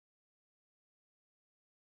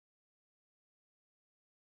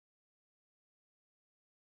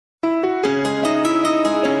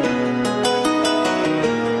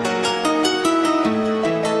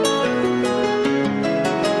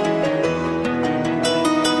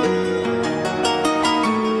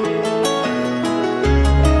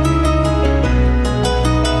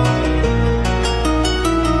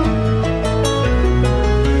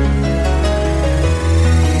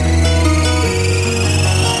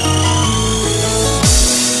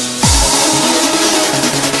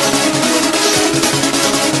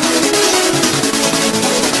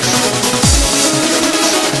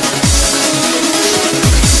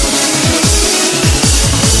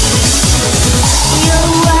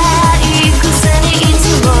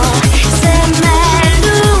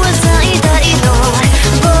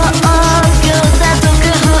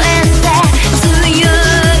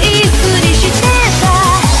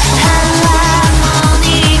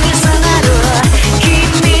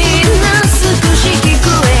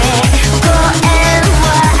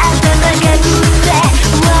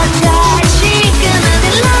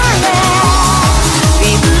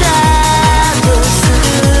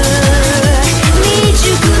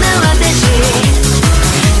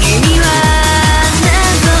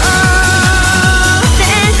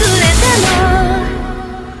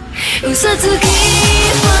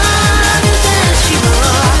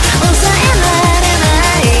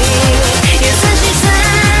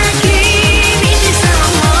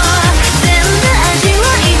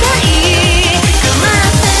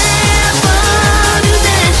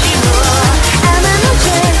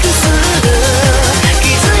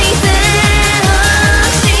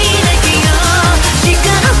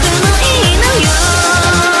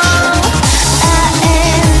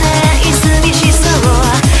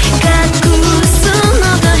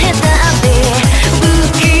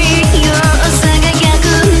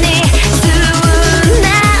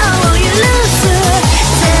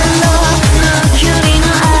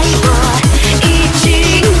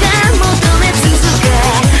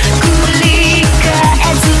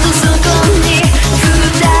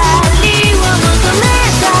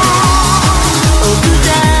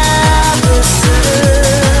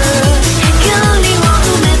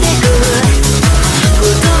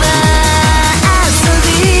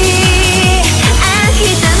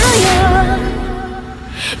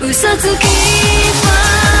嘘つきフォ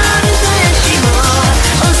ルテッシモ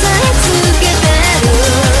押さえつけてる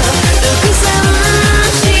独占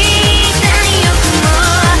した欲も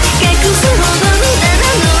隠すほど無駄な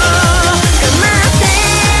の構って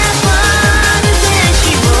フォルテッシ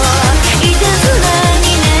モいたずらに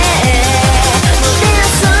ねもてあ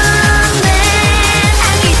そんで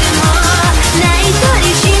飽きても泣いたり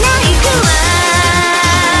しないから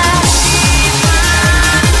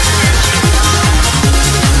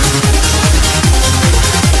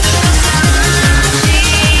「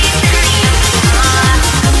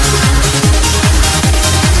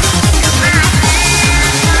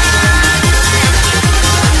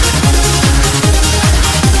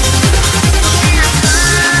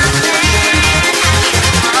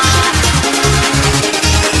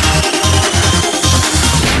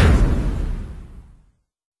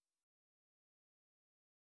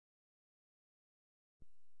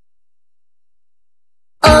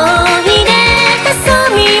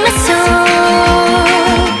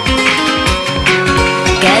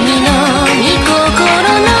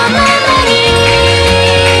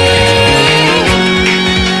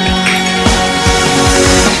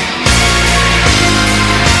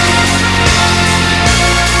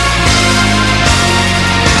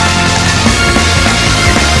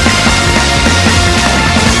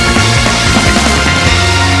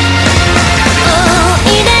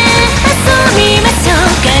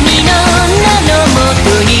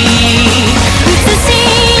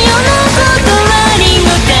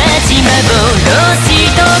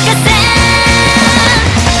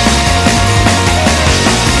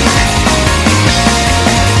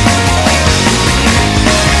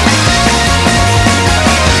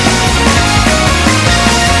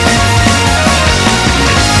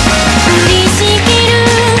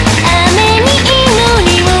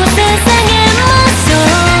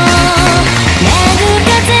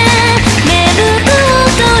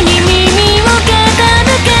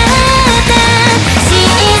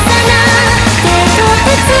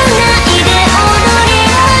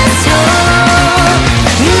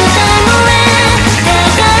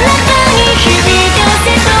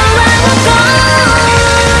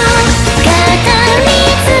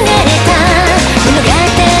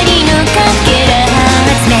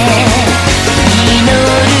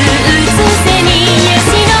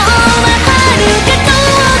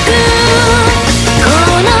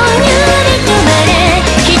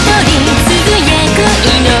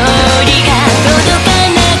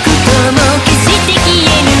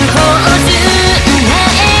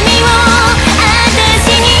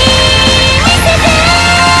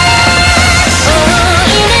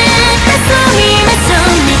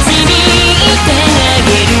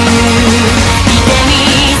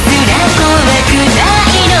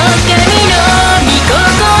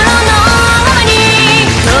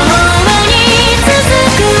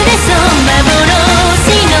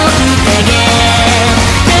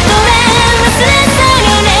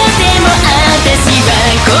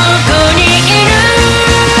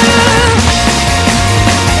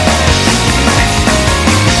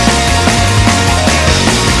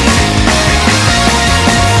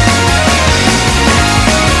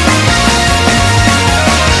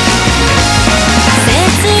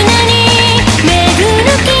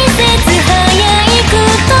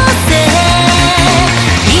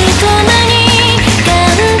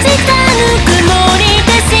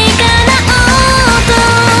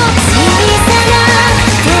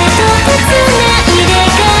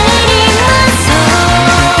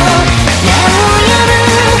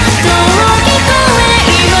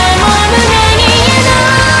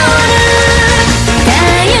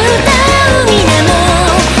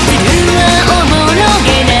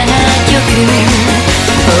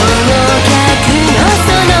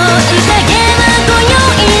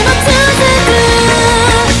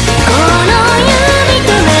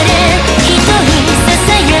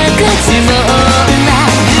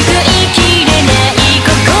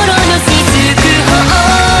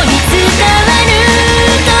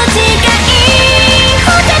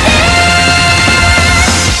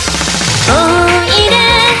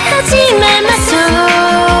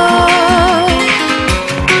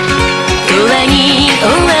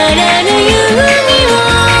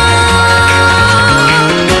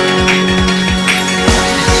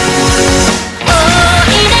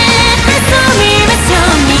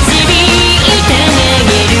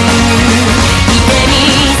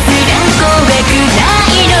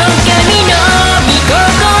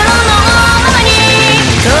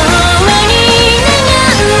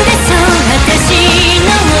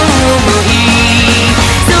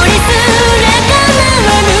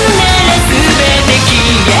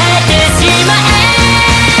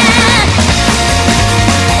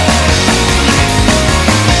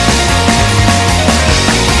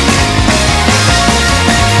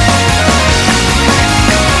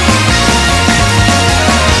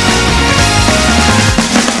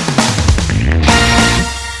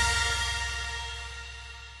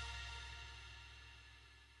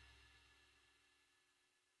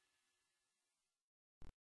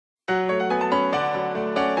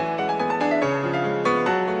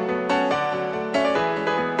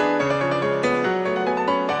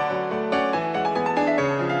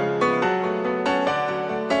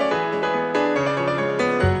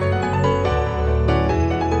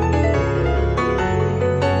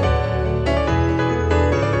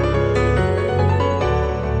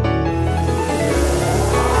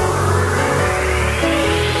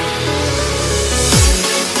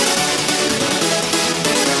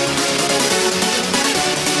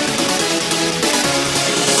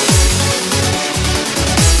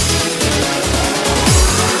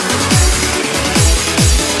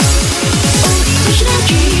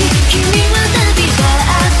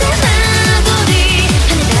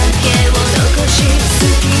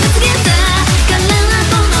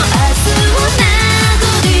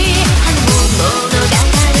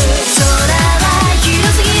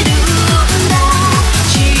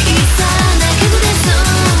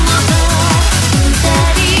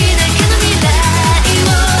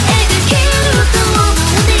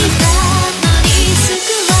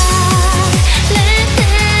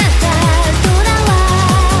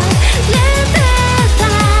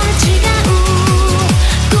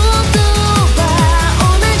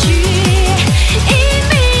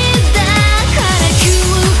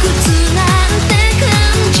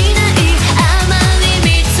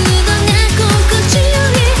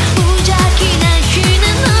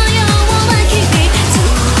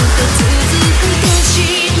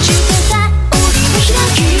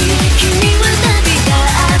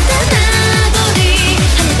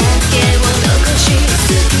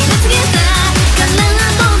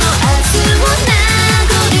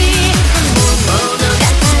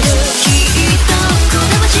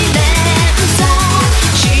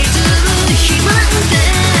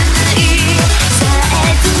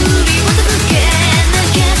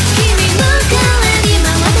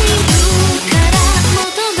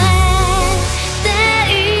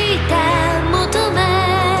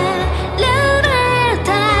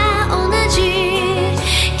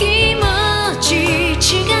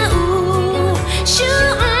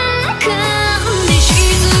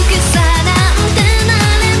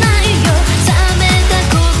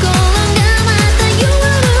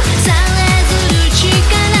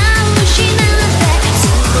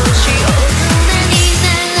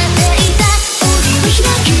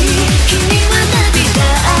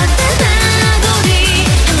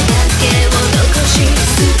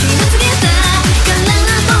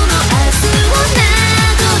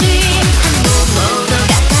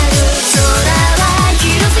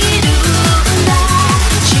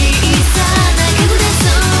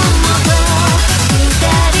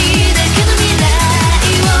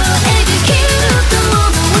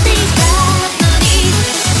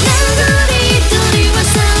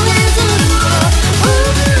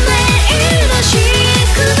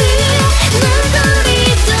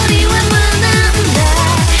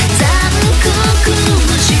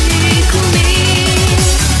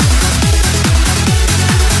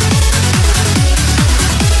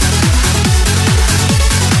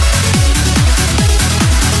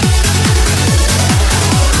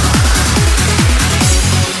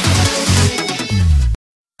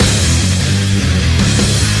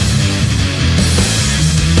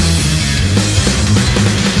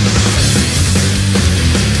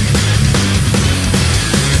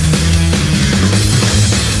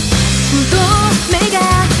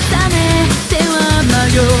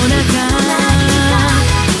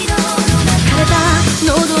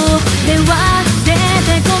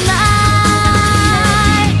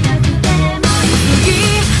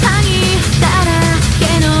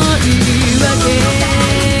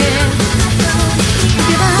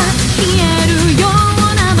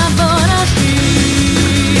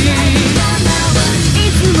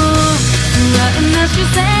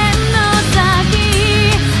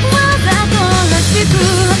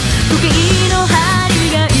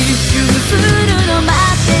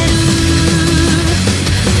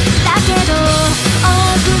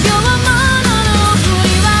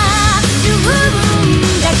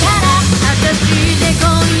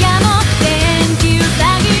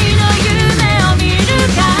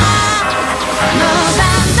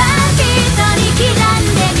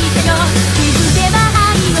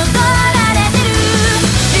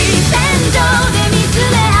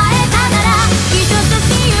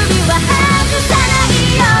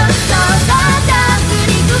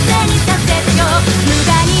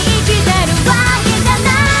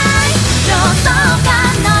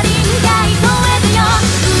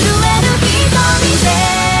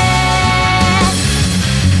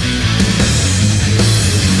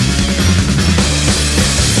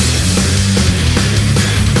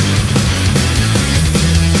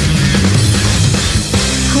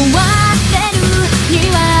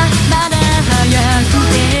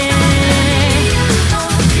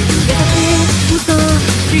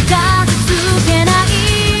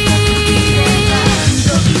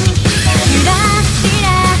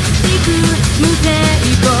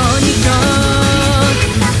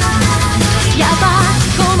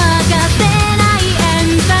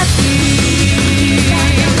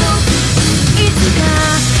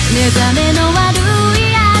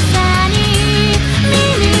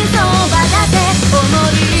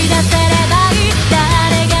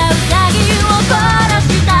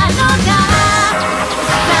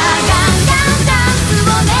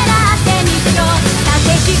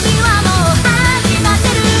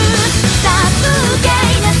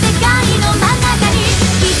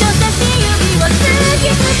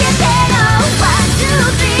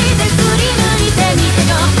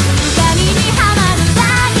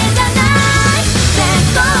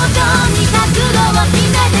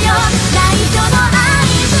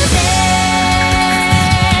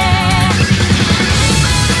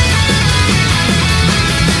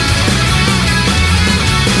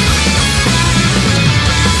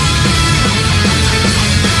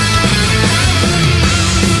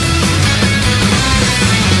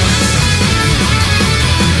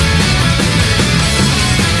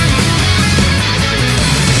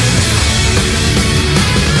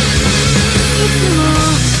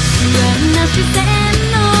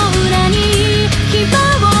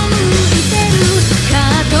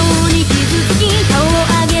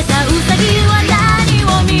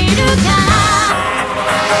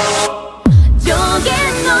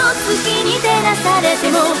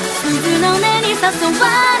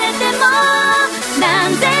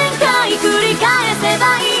何千回繰り返せ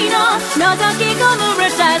ばいいの覗き込む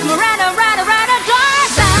Reciteも Rada Rada Rada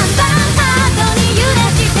Drive バンバンハートに揺ら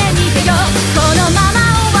してみてよこのまま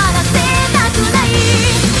終わらせたくない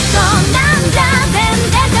そんなんじゃ全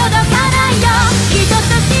然届かないよ人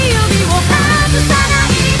差し指を外さな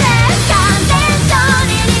いで完全勝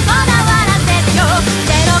利にこだわらせてよ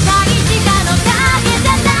0か1かの賭けじ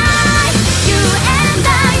ゃない You and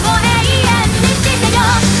I を永遠にしてよ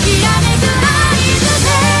きらめく合図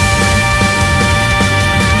で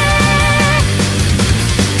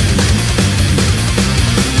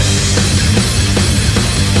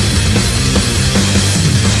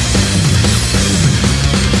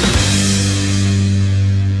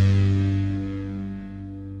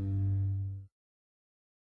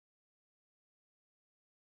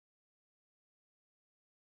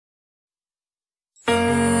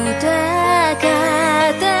歌か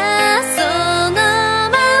ったその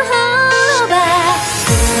まほろば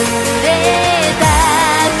触れた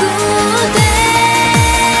くて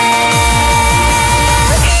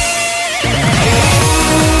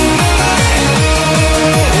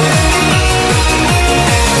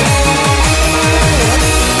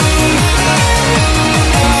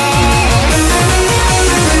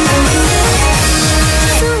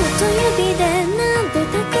そっと指で撫で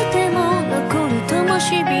たくても残る灯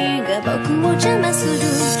火が僕を邪魔する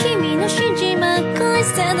君の指示まっこい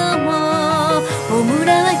さどもオムラ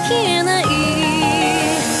は消えないあ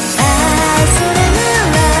あそれな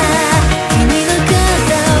ら君の傍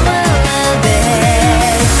らで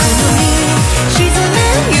雲に沈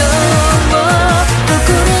めよう心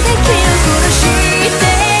で気を殺して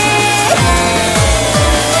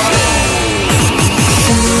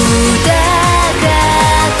歌か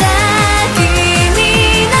った君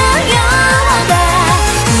のようだ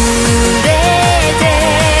触れて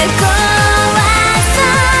壊さ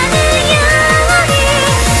ぬよう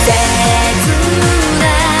に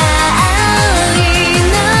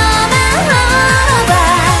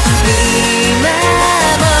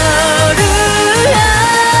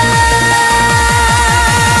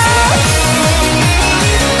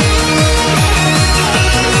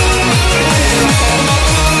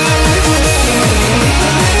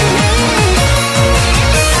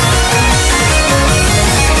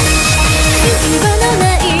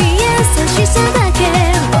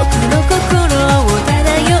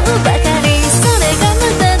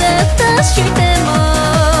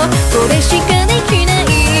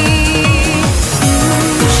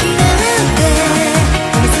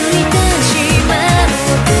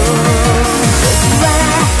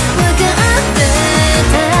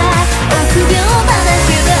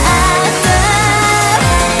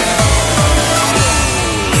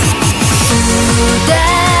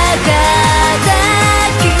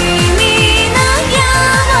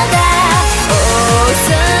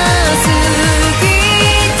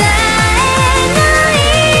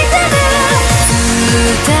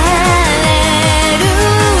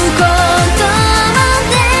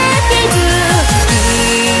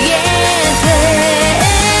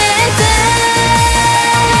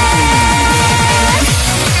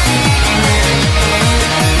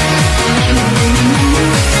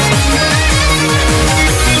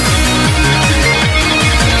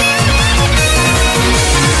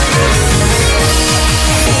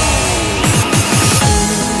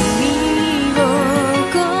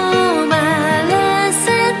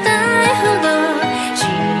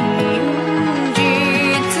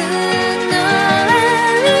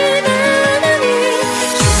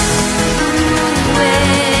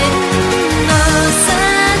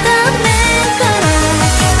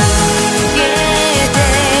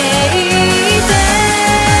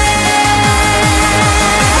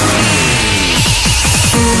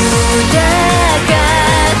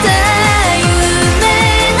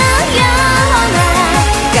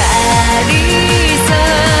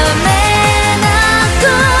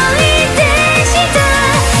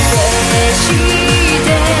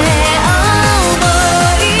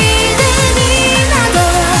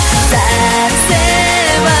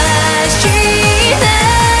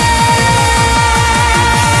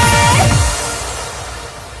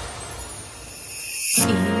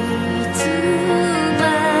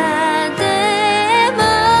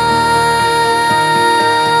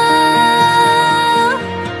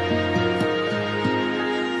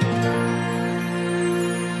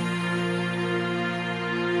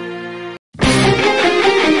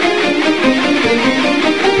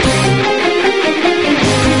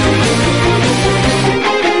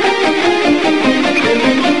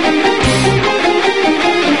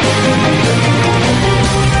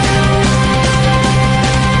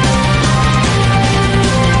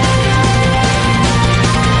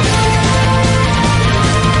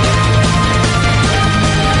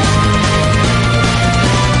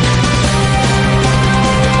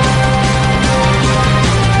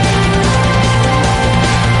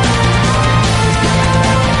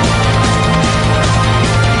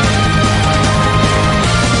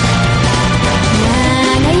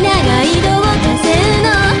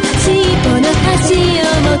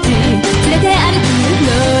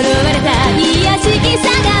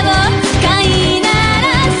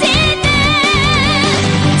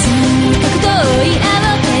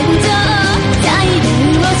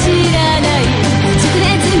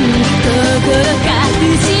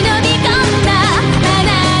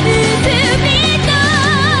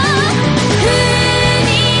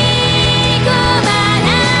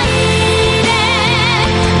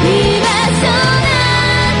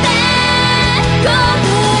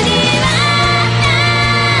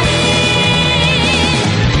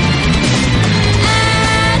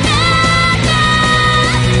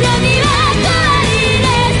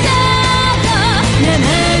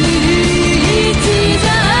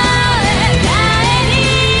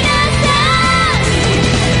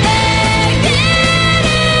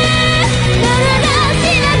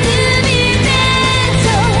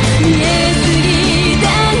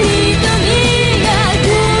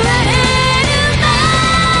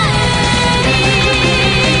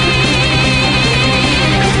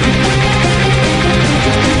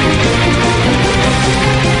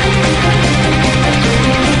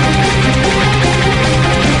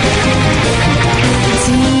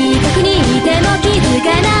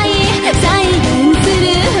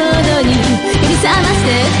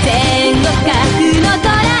天国核のト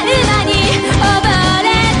ラウマに溺れ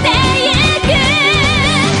てゆく。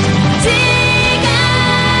近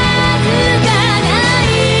づかな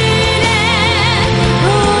いで、本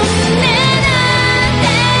音なんて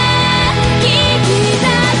聞きた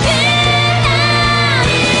くない。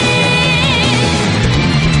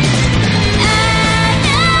あな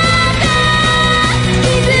た傷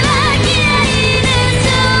は嫌いでし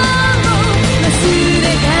ょう。忘れ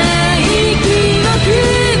たい記憶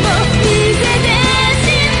も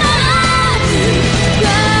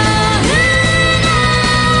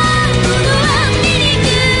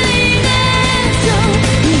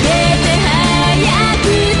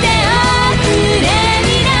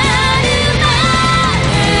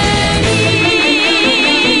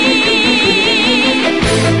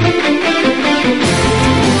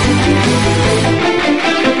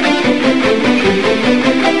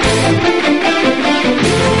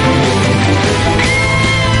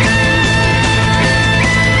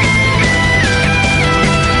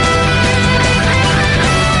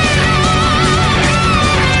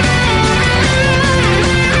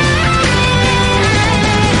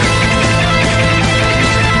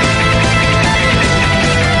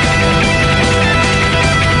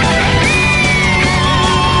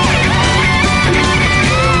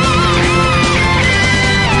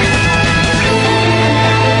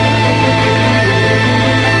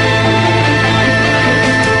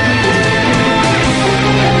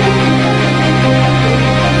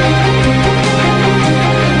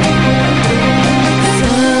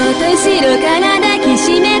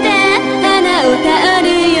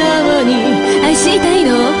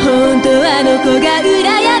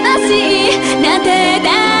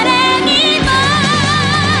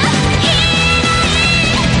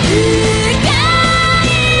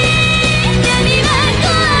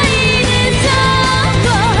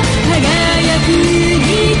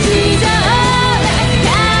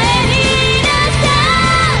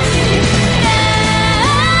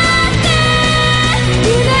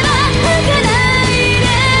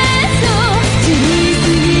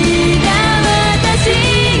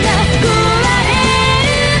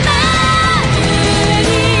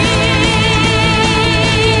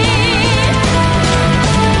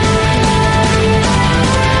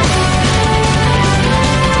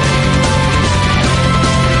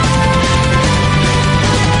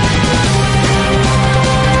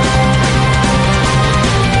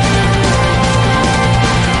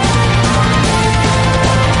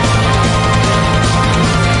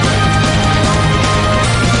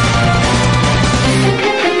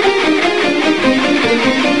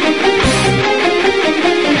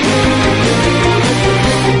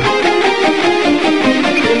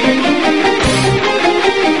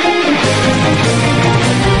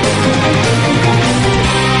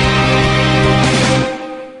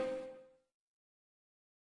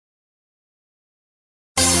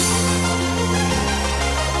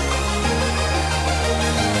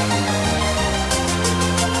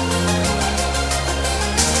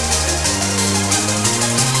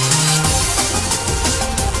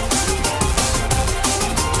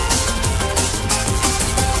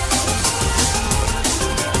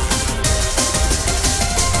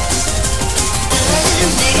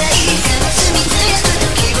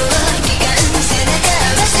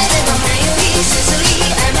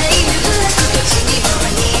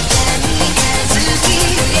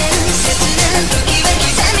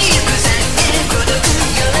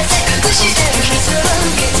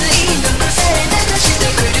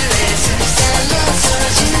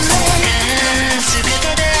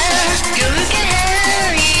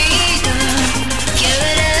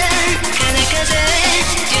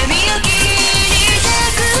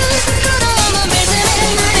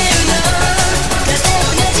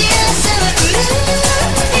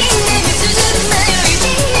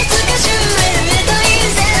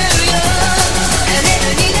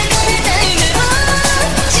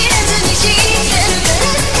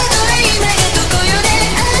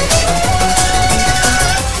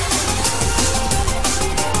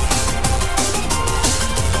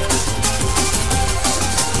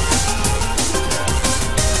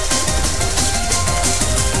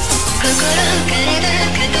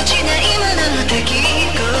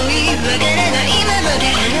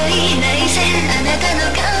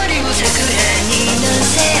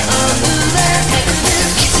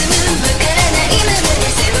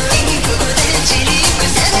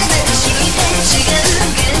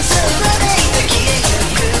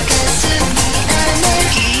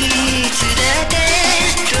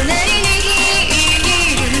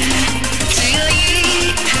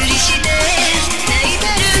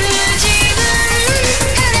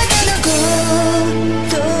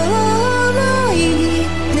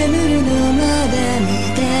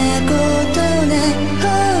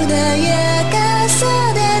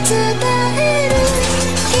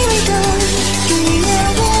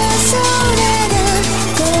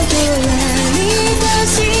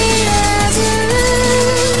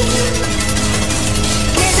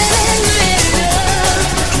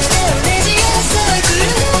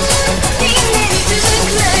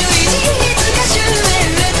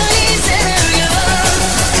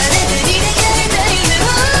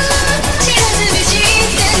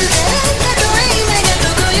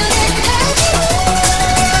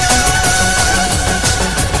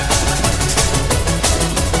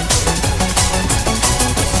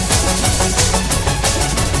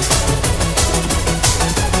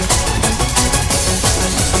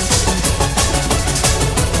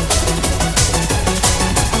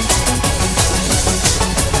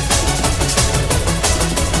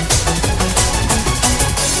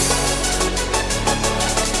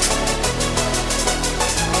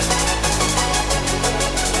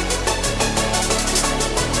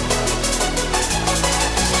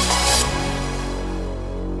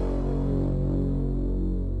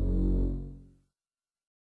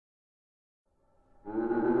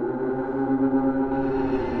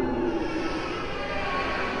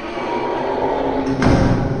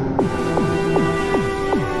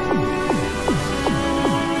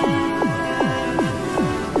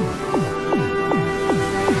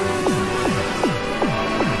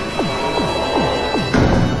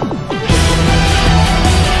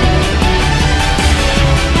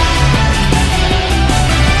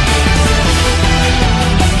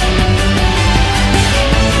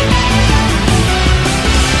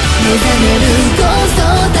るゴースト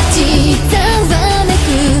たちざわめく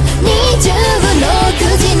26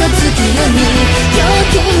時の月夜に狂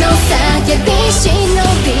気の叫び忍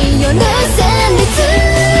び寄る旋律。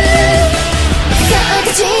さあ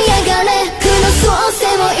立ち上がれ苦のそう背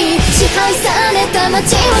負い支配された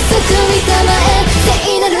街を救いたまえ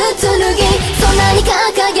聖なる剣空に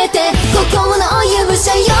掲げて心の勇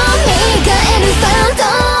者よみがえるファント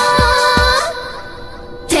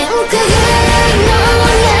天空の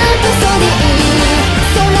ラプソディ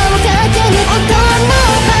空を駆ける音の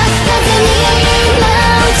葉風に舞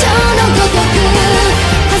う蝶のごとく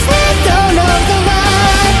ハスネットロードは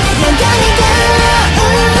流れが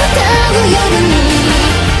歌う夜に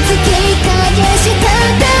月影した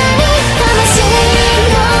たり魂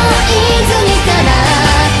の泉から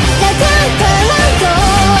ラガンパランド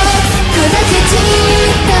砕け散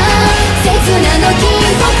った刹那の記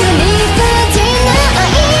憶に不じな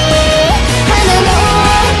愛花の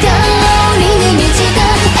香りに満ちた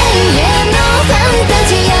永遠のファンタ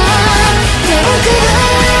ジア天空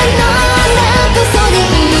のラプソデ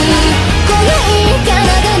ィ今宵から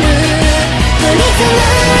出るプリズム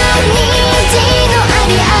虹のア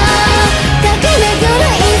リア駆け巡る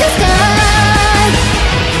In the sky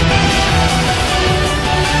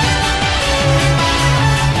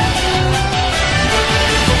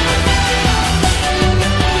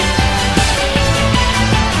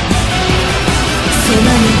空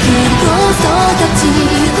に来るゴーストたちう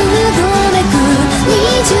ごめく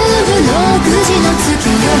26時の月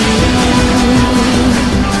夜に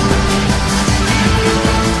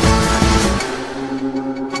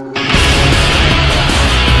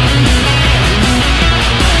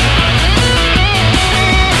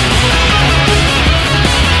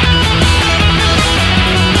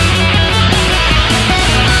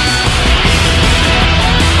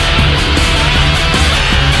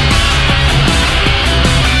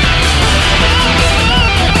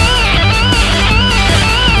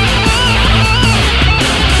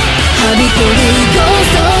はびこるゴー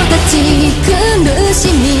ストたち苦し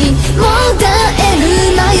みもだえる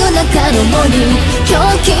真夜中の森狂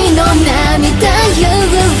気の涙誘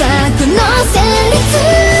惑の旋律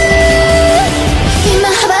今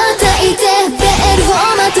羽ばたいてベールを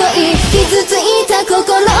まとい傷ついた心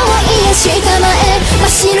を癒したまえ真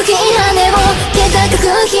っ白き羽を気高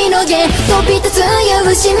く広げ飛び立つ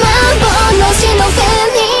勇士幻のフェ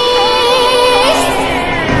ニックス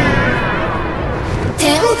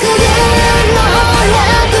天空のラ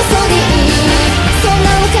プソディ空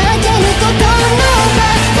を駆けることの葉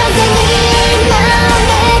風に招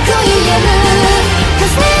く言えるカ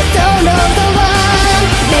セットロードは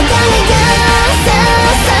メガネが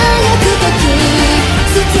囁くとき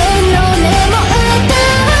筒の根も歌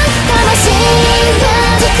う魂は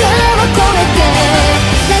軸を超えて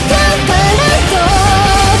ラガンパランド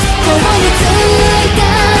頬についた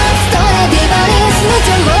ストラディバリスの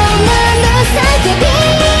情報なる叫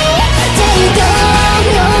び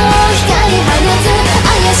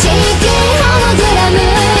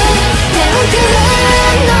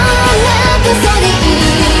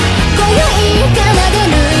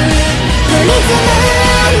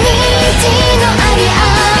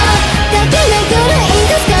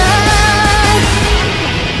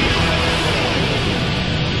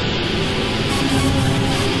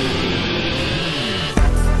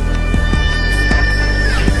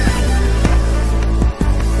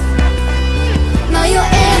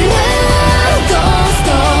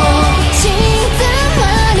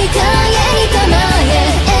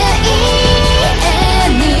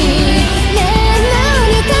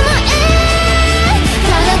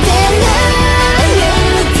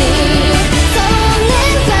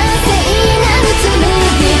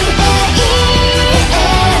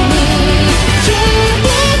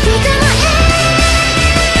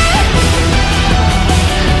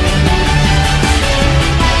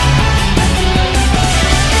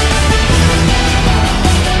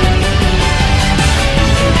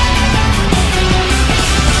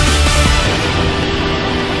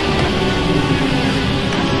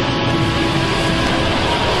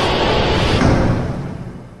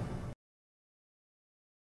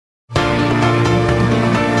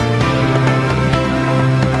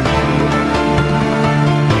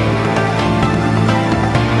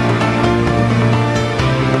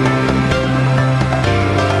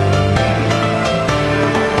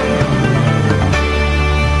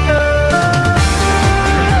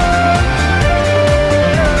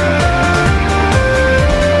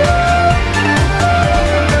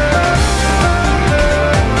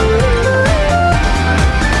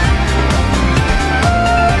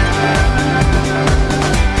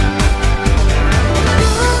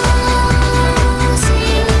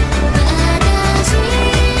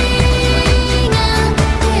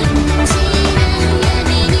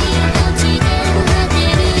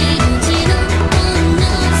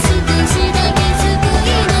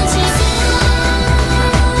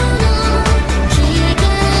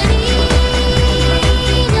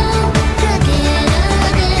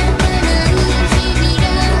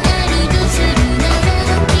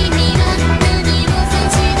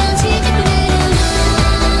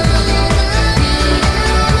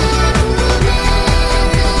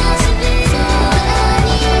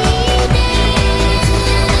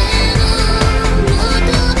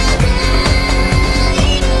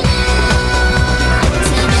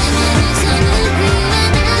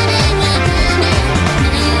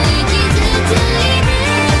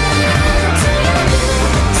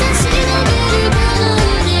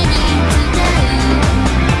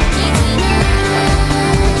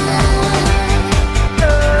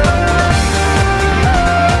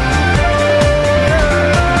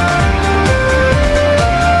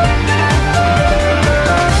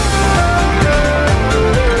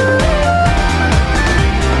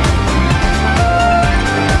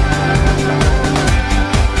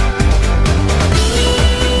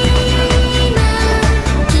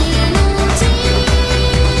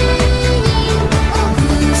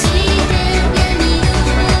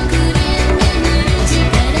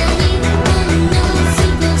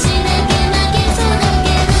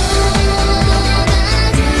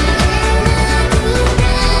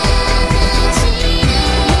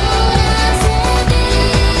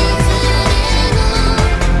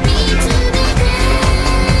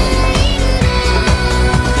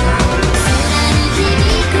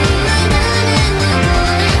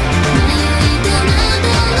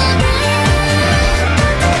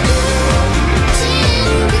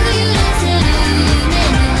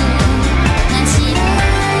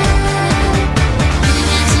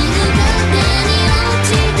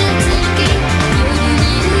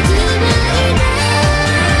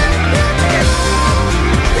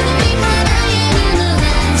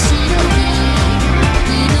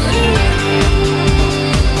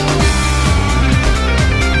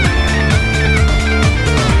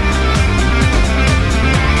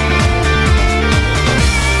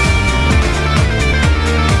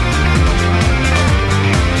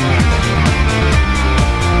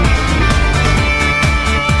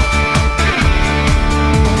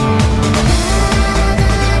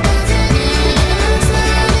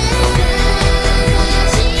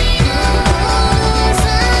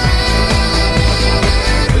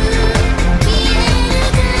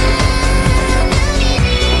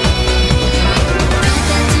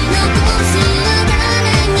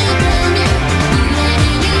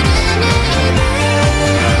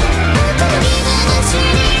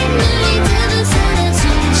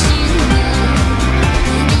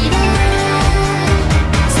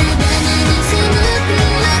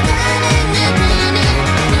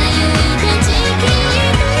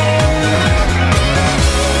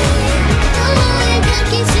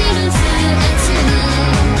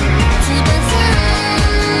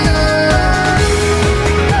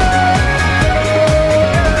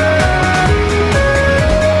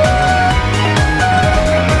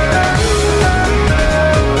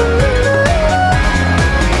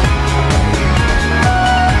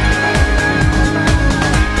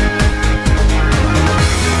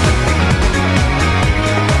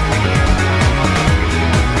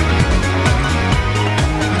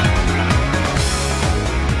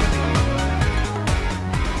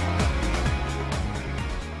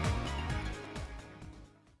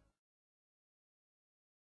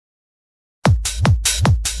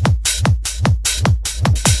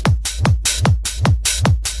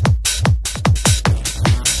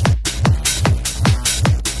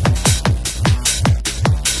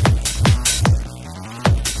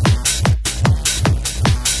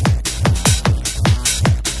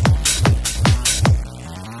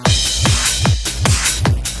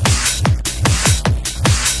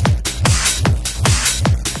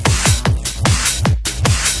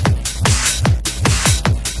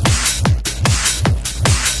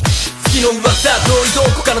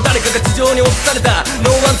から誰かが地上に落とされた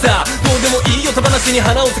ノーアンサー、どうでもいいよ手放しに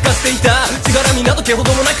花を咲かしていた。しがらみなど毛ほ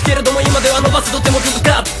どもなくけれども今では伸ばすとても続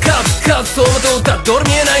かそうまとったどれ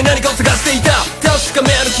見えない何かを探していた。確か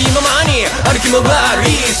め歩きままに歩き回る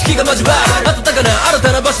意識が交わる暖かな新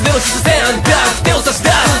たな場所での視線手を差し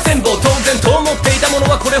出す全部を当然と思っていたもの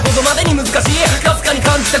はこれほどまでに難しい。かすかに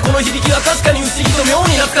感じたこの響きは確かに不思議と妙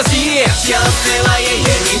に懐かしい。幸せは永遠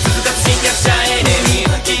に続かず侵略者エネミ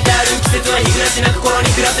ー聞いてある季節は日暮らしなく心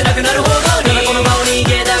に暮らせなくなるほどにただこの場を逃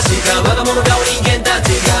げ出しか我が物顔人間た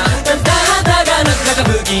ちがただがなかなか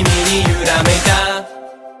不気味に揺らめいた。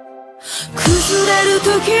崩れる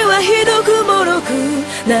時はひどくもろく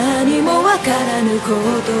何もわからぬこ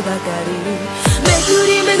とばかりめく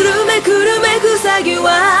りめぐるめくるめく詐欺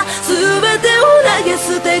は全てを投げ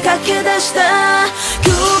捨て駆け出した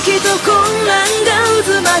狂気と混乱が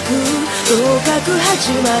渦巻く同格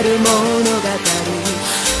始まる物語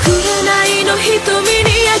紅の瞳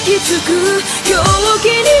に焼き付く狂気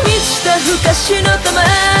に満ちた不可視の玉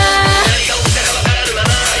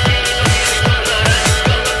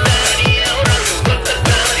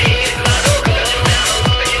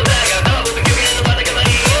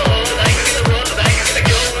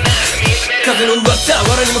風の噂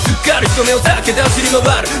藁にもすっかり人目を避けて走り回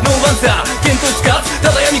るノーアンサー見当つかず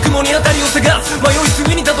ただ闇雲に当たりを探す迷いす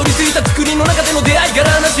ぐにたどり着いた作りの中での出会いか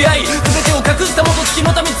ら話し合い全てを隠した元月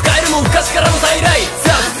のため使えるも不可視からの再来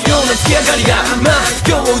さすような月明かりがまあ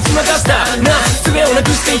今日も打ち負かしたな術をな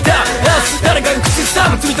くしていた誰かが口ず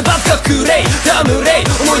さむ罪と罰が空霊タムレ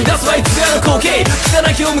イ思い出すはいつぞやの光景汚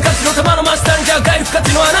きを昔の玉の真下にじゃ赤い不価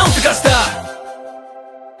値の穴を探した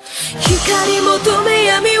光求め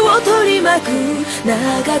闇を取り巻く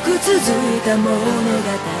長く続いた物語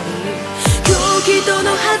狂気と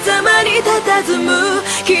の狭間に佇む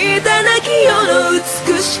汚き世の美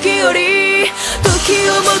しきより時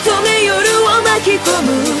を求め夜を巻き込む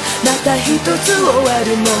また一つ終わ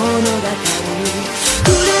る物語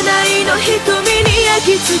紅の瞳に焼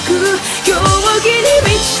き付く狂気に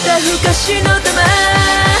満ちた不可視の玉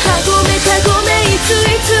かごめいつ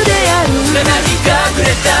いつである中に隠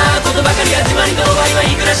れたことばかり始まりと終わ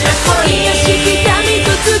りはいくらしなく頃に癒しき民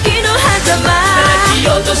と月の狭間き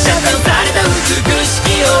ようと遮断された美し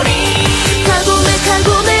きよりかご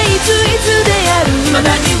めいついつである未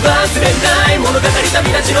だに忘れない物語旅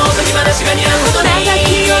立ちの時話が似合うほどに長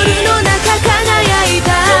き夜の中輝い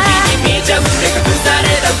た時に見ちゃうで隠さ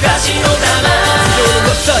れた不可視の玉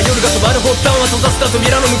夜が止まる発端は閉ざした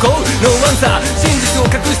扉の向こうノーアンサー真実を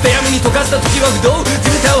隠した闇に溶かした時は不動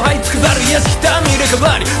地べたを這いつくばる癒しきた見入れ替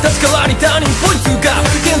わり立ち替わりターニングポイントが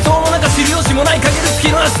幻想の中知る由もない限る月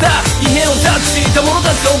の明日異変を察知した者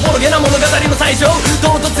たちのおぼろげな物語の最初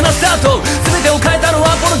唐突なスタート全てを変えたの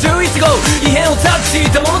はこの11号異変を察知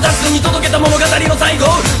した者たちの見届けた物語の最後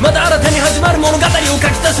また新たに始まる物語を書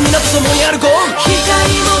き足し皆と共に歩こう光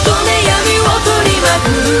求め闇を取り巻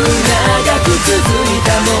く長く続い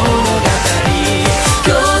た物語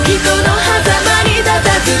狂気との狭間に佇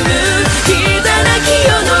む汚き世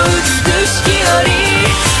の美しきより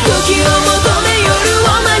時を求め夜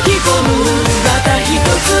を巻き込むまた一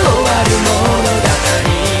つ終わる物語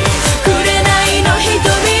紅の瞳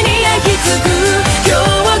に焼き付く狂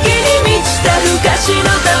気に満ちた不可視の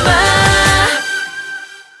玉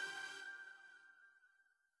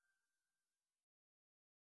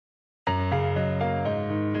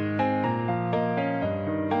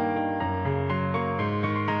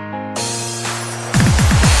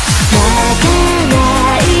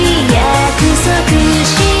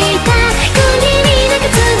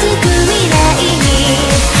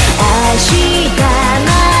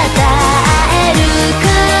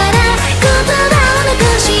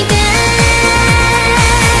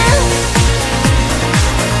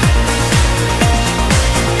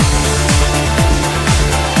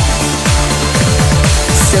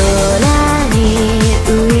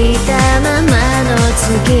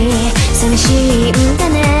寂しいんだ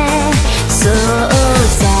ねそう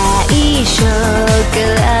最初か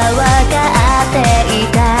ら分かってい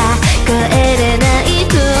た帰れない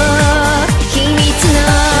と秘密の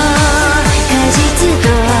果実と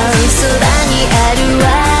そばにある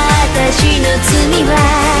私の罪は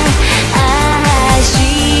沈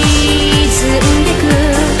んでく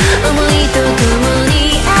想いとともに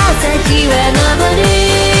朝日は昇る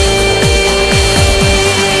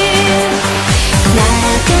泣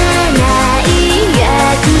かない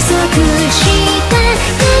約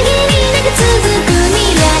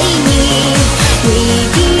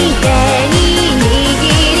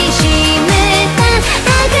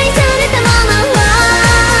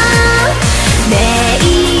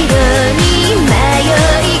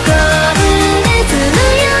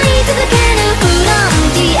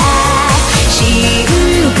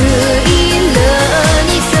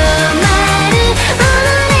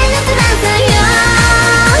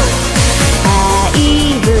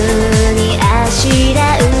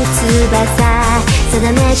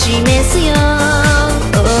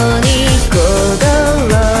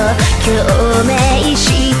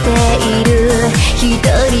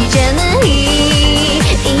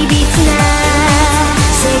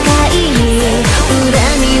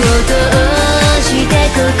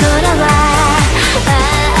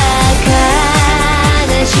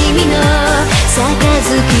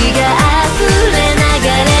溢れ流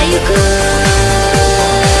れゆく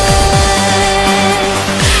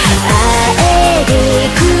あえぎ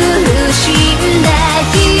苦しんだ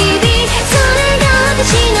日々それが私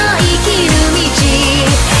の生きる道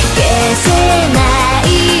消せない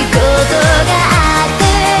ことがあって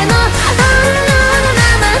も本能のま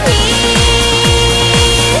まに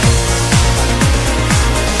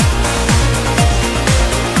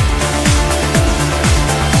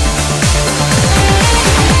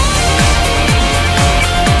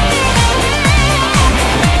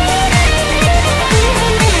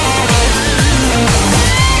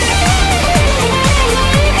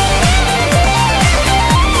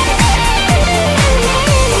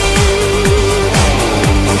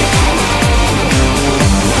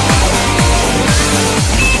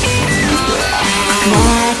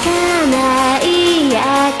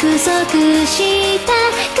約束した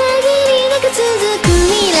限りなく続く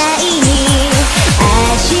未来に明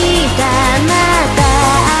日また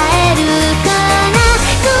会えるから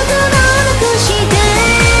言葉を残して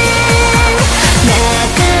泣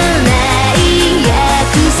かない約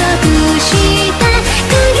束した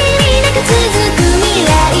限りなく続く未来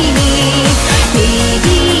に右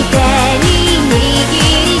手に握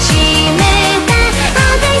りしめた破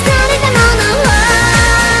壊されたものを「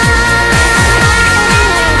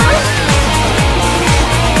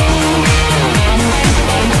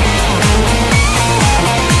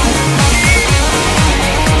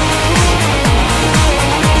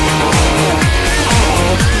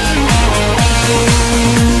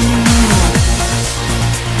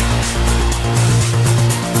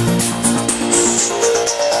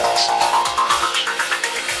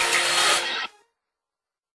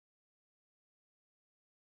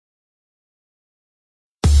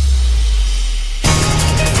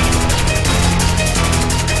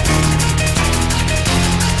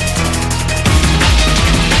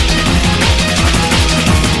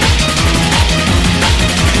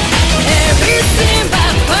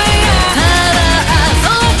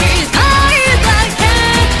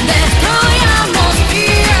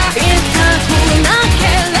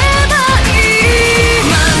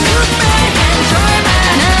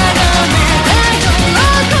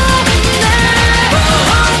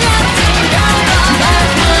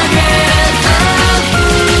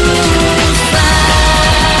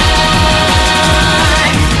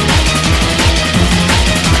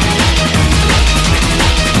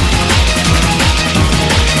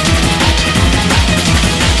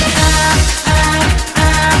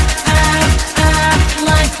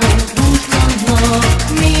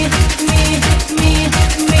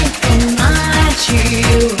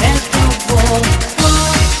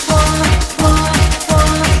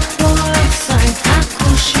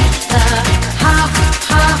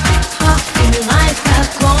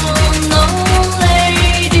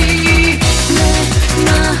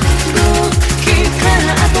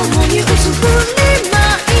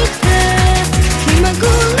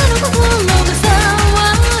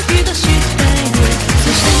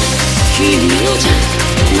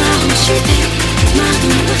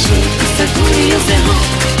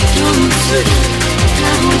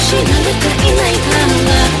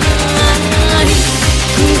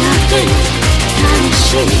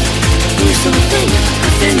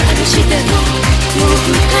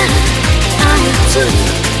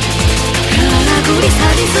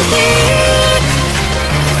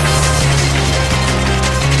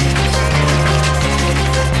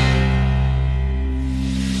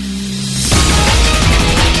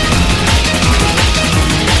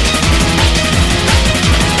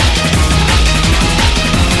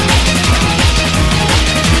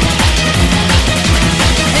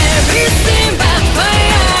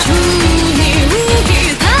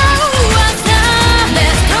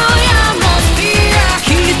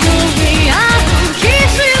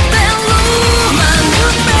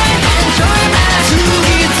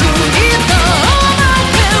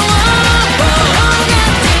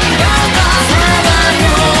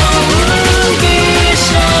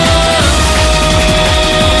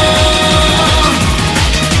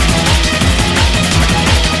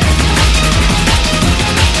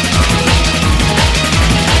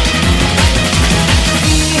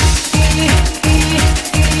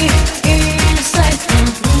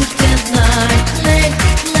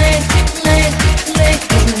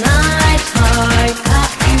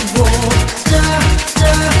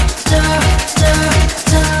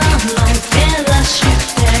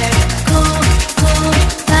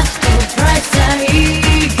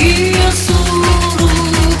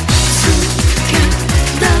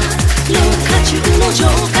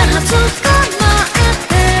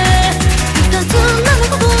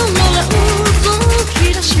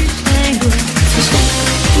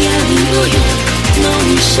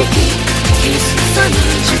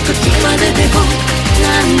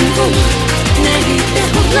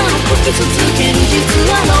き続ける実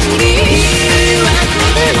は論理はこ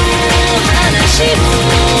れの話を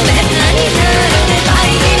ネタになれば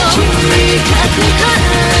いいの中核から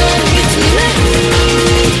見つめる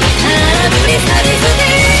空振りサディスティ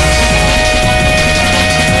ック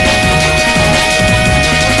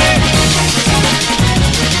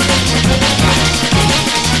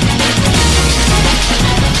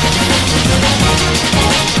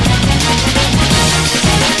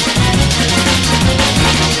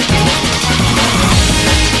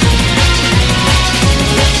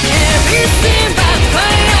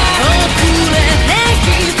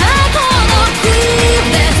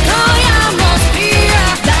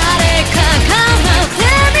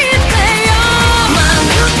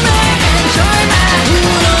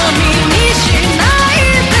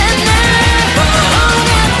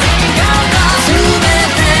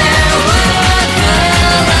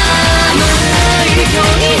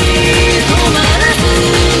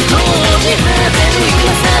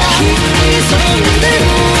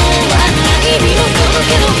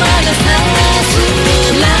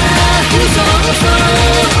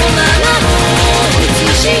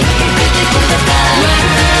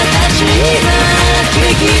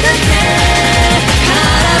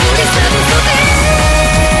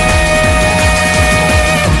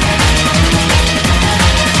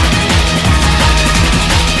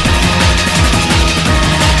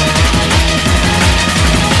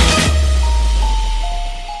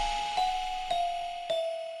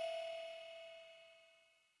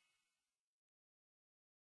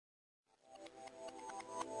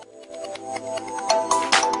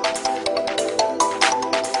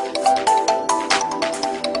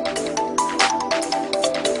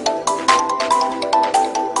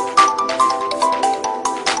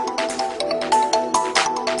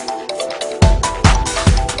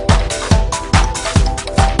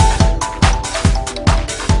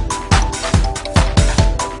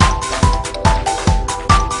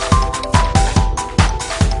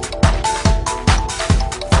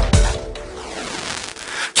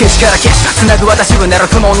から消し繋ぐ私はなる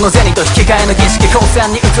苦悶の銭と引き換えの儀式降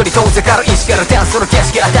参に移り遠ざかる意識からダンスの景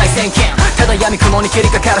色は大宣言ただ闇雲に切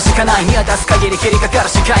りかかるしかない見渡す限り切りかかる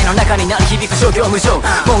視界の中に鳴り響く諸行無常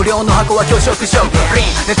毛量の箱は強食症リ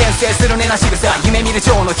ンで転生する根な仕草夢見る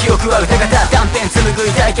蝶の記憶は歌方断片紡ぐ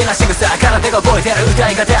痛いけな仕草体が覚えてる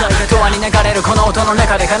歌い方永遠に流れるこの音の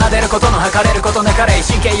中で奏でることの測れることなかれ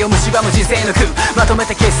神経を蝕む人生の苦まとめ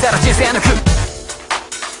て消し去る人生の苦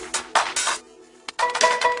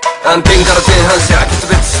暗転から前反射決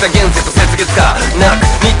別した現世と雪月かなく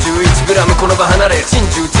 21g この場離れ真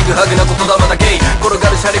鍮ちぐはぐな言霊だけ転が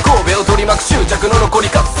るシャレ神戸を取り巻く執着の残り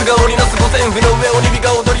かつが織りなす五線譜の上を指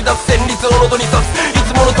が踊り出す旋律を喉に刺すい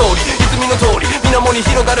つもの通り泉の通り水面に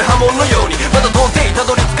広がる波紋のようにまだ到底た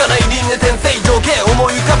どり着かない輪廻転生情景思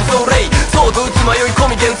い浮かぶ壮麗そうと打つ迷い込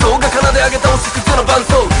み幻想が奏で上げたおしくその伴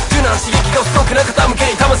奏柔軟刺激が不足な傾け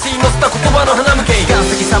魂乗せた言葉の花向け岩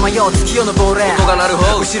石さまよ月夜の亡霊音が鳴る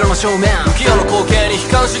方後ろの正面浮世の光景に悲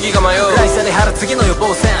観主義が迷う来世で張る次の予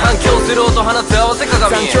防線反響する音放つ合わせ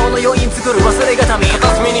鏡残響の余韻作る忘れがたみ片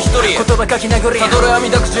隅に一人言葉書き殴りたどる網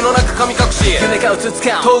だくじの中神隠し夢かうつつ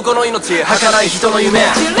か遠くの命儚い人の夢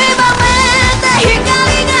散りばめた光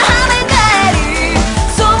が跳ね返り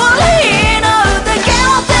それの歌け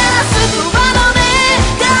を照らす雲の目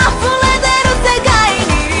が溢れ出る世界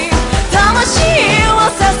に魂を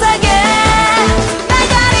捧げ流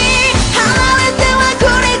れ離れては繰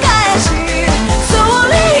り返しそ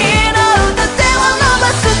れの歌手を伸ば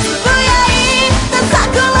すつぶやいた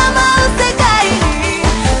桜舞う世界に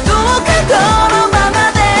どうかこのま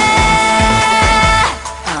まで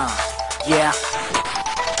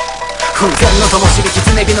噴煙の灯火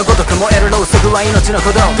狐火のごとく燃えるろうそくは命の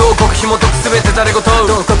鼓動慟哭紐解く全て誰事慟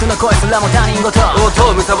哭の声すらも他人事応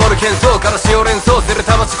答むさぼる喧騒から詩を連想する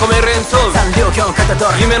魂込める演奏三両鏡かたど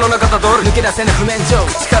る夢の中たどる抜け出せぬ譜面上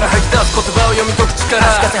口から吐き出す言葉を読み解く力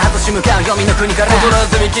足かせ外し向かう読みの国から踊ら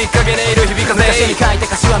ずにきっかけねいる響かせ昔に書いた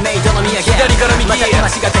歌詞はメイドの土産左から右へま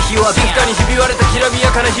た今しがた日を浴び静かにひび割れたきらび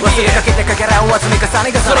やかな日々忘れかけたかけらを集め重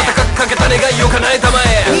ね重ね空高くかけた願いを叶えたま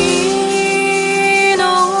え命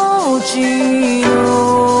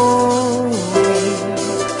の